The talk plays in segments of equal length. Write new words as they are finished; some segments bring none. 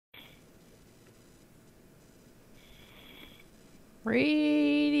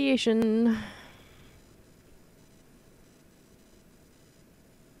Radiation.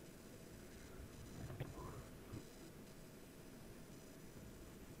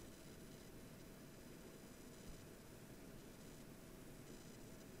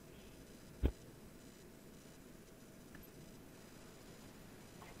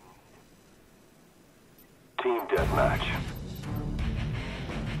 Team deathmatch.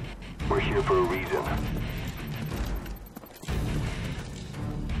 We're here for a reason.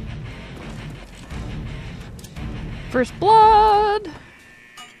 First blood!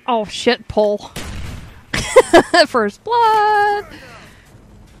 Oh shit, pole. First blood!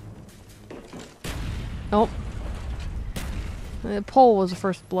 Nope. The pole was the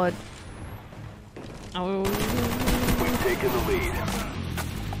first blood. Oh. We've taken the lead.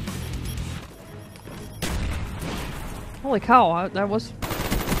 Holy cow, that was...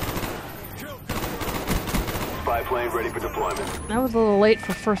 Spy plane ready for deployment. That was a little late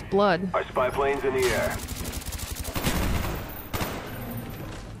for first blood. Our spy plane's in the air.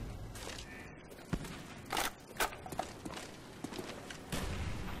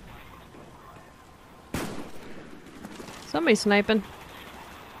 Somebody's sniping.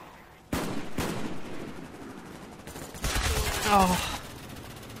 Oh.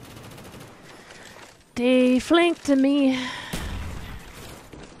 They flanked me.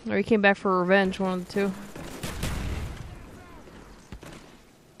 Or he came back for revenge, one of the two.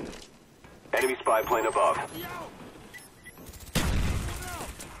 Enemy spy plane above.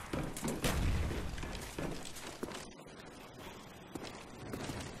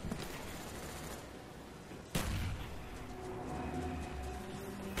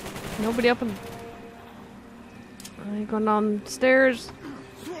 Nobody up in... I ain't going downstairs.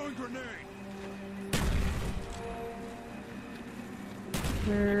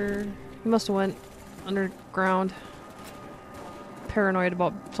 He must have went underground. Paranoid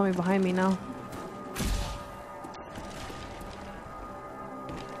about somebody behind me now.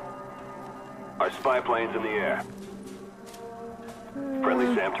 Our spy plane's in the air.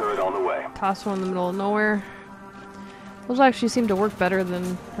 Friendly SAM turret on the way. Toss one in the middle of nowhere. Those actually seem to work better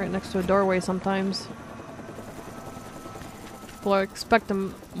than right next to a doorway sometimes. Well, I expect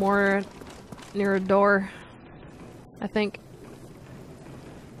them more near a door, I think.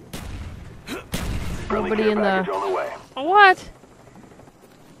 Nobody in the... on the way. What?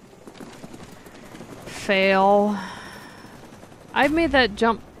 Fail. I've made that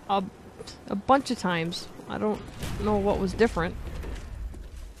jump a bunch of times. I don't know what was different.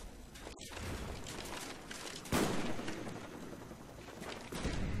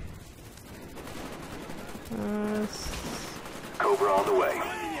 Cobra on the way.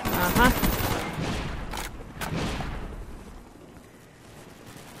 Uh-huh.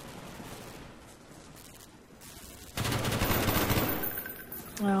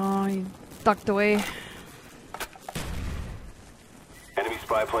 Oh, he ducked away. Enemy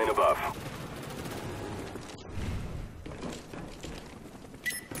spy plane above.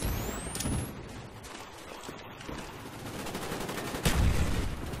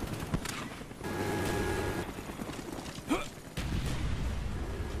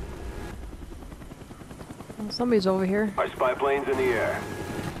 Somebody's over here. Our spy plane's in the air.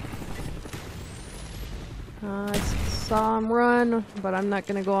 I saw him run, but I'm not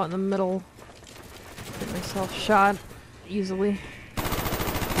gonna go out in the middle. Get myself shot easily.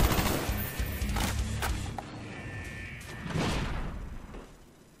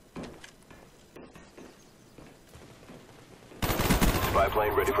 Spy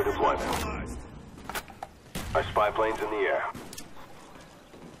plane ready for deployment. Our spy plane's in the air.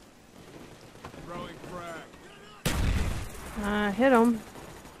 Hit him.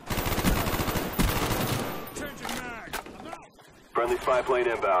 Friendly spy plane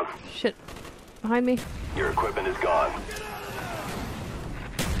inbound. Shit. Behind me. Your equipment is gone.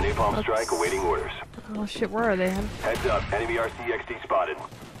 Napalm strike awaiting orders. Oh shit, where are they? Heads up, enemy RCXD spotted.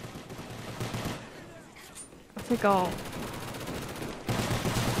 I think I'll...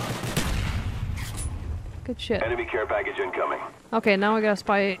 Good shit. Enemy care package incoming. Okay, now we gotta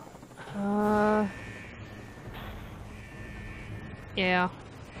spy... Yeah.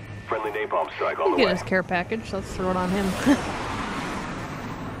 Friendly napalm strike on We'll the get way. his care package. Let's throw it on him.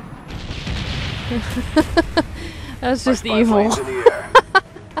 That's just evil.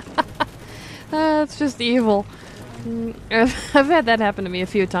 That's just evil. I've had that happen to me a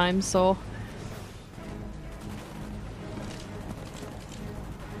few times, so...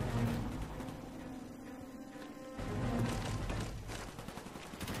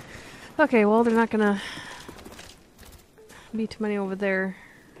 Okay, well, they're not gonna be too many over there.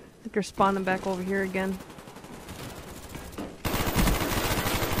 I think they're spawning back over here again.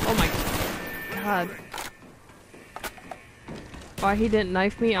 Oh my god. Why he didn't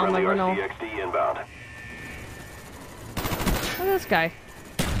knife me, I'll Friendly never know. RCXD inbound. Look at this guy.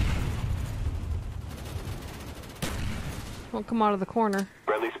 Won't come out of the corner.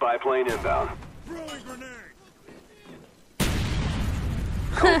 Friendly spy plane inbound. Throwing grenade.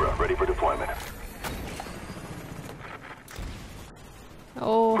 Cobra, ready for deployment.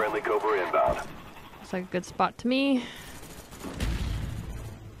 Oh, Friendly Cobra inbound. looks like a good spot to me.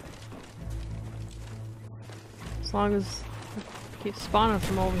 As long as I keep spawning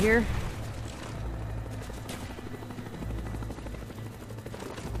from over here.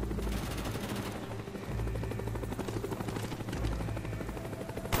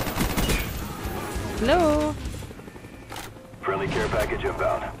 Hello? Friendly care package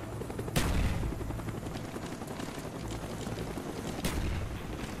inbound.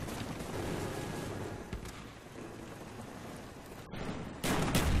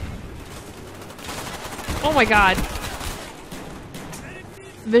 Oh my god.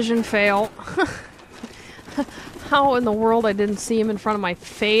 Vision fail. How in the world I didn't see him in front of my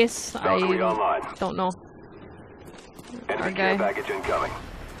face? Valkyrie online. Don't know. Enemy care package incoming.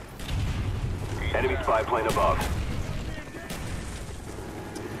 Enemy spy plane above.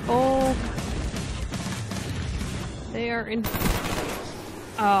 Oh. They are in...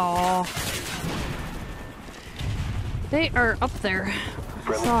 Oh. They are up there. I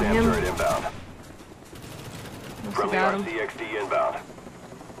Friendly saw SAM him. turret inbound. Must have Friendly got him. RCXD inbound.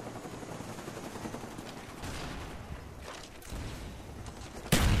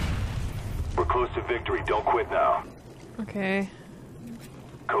 We're close to victory. Don't quit now. Okay.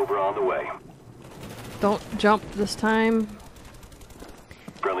 Cobra on the way. Don't jump this time.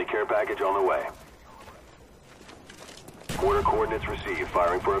 Friendly care package on the way. Order coordinates received.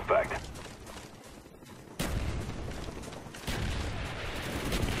 Firing for effect.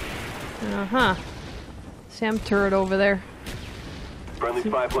 Uh-huh. Sam turret over there. Friendly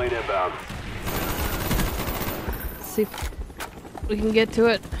spy plane inbound. Let's see if we can get to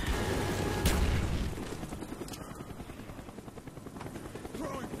it.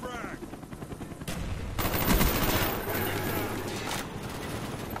 Throwing frag.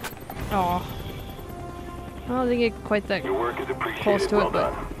 Oh. I didn't get quite that Your work is appreciated. close to well it,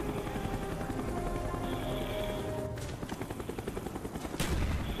 but... done.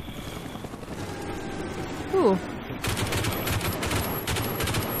 Ooh.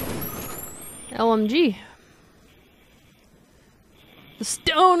 LMG. The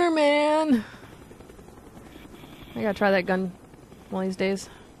Stoner Man! I gotta try that gun one of these days.